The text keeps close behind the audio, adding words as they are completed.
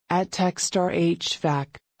At Techstar HVAC,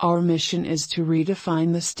 our mission is to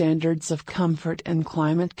redefine the standards of comfort and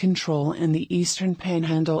climate control in the Eastern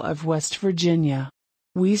Panhandle of West Virginia.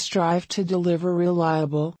 We strive to deliver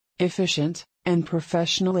reliable, efficient, and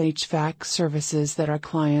professional HVAC services that our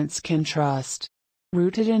clients can trust.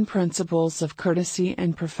 Rooted in principles of courtesy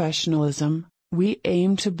and professionalism, we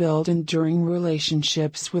aim to build enduring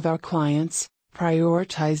relationships with our clients,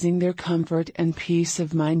 prioritizing their comfort and peace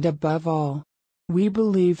of mind above all. We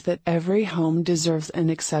believe that every home deserves an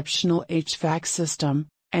exceptional HVAC system,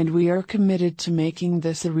 and we are committed to making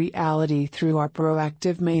this a reality through our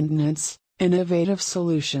proactive maintenance, innovative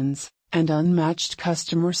solutions, and unmatched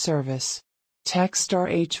customer service.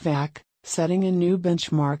 Techstar HVAC, setting a new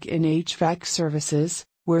benchmark in HVAC services,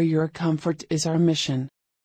 where your comfort is our mission.